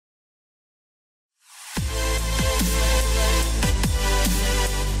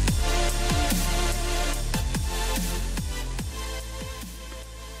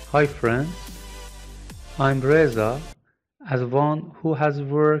Hi friends, I'm Reza. As one who has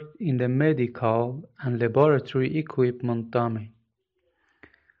worked in the medical and laboratory equipment domain,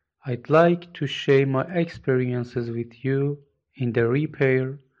 I'd like to share my experiences with you in the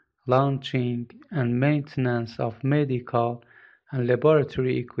repair, launching, and maintenance of medical and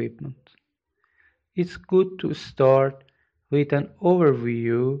laboratory equipment. It's good to start with an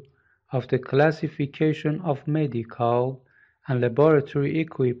overview of the classification of medical and laboratory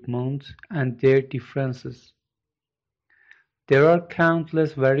equipment and their differences. There are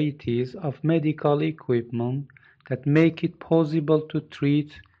countless varieties of medical equipment that make it possible to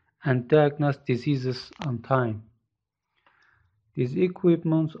treat and diagnose diseases on time. These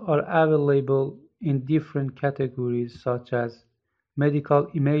equipments are available in different categories such as medical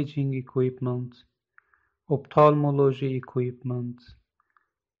imaging equipment, ophthalmology equipment,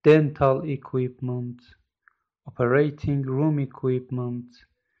 dental equipment, operating room equipment,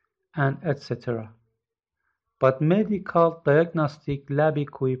 and etc. But medical diagnostic lab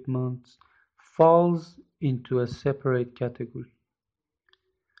equipment falls into a separate category.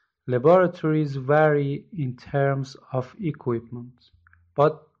 Laboratories vary in terms of equipment,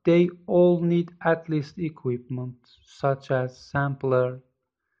 but they all need at least equipment such as sampler,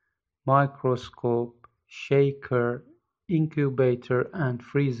 microscope, shaker, incubator, and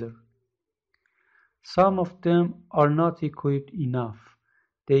freezer. Some of them are not equipped enough.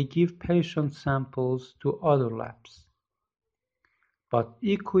 They give patient samples to other labs. But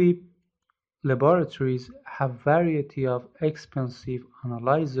equipped laboratories have variety of expensive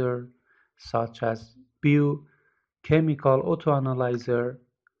analyzers such as biochemical autoanalyzer,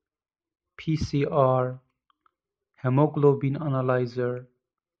 PCR, hemoglobin analyzer,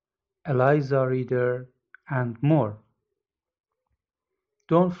 ELISA reader, and more.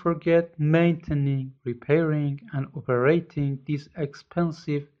 Don't forget maintaining, repairing, and operating these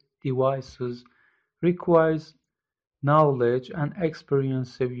expensive devices requires knowledge and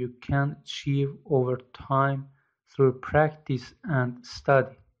experience you can achieve over time through practice and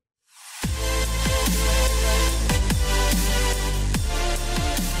study.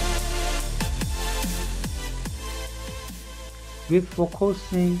 With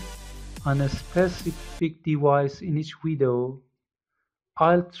focusing on a specific device in each video,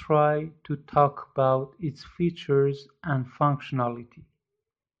 I'll try to talk about its features and functionality.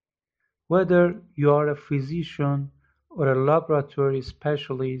 Whether you are a physician or a laboratory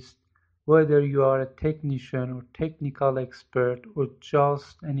specialist, whether you are a technician or technical expert or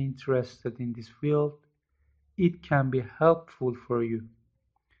just an interested in this field, it can be helpful for you.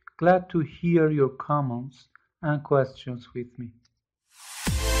 Glad to hear your comments and questions with me.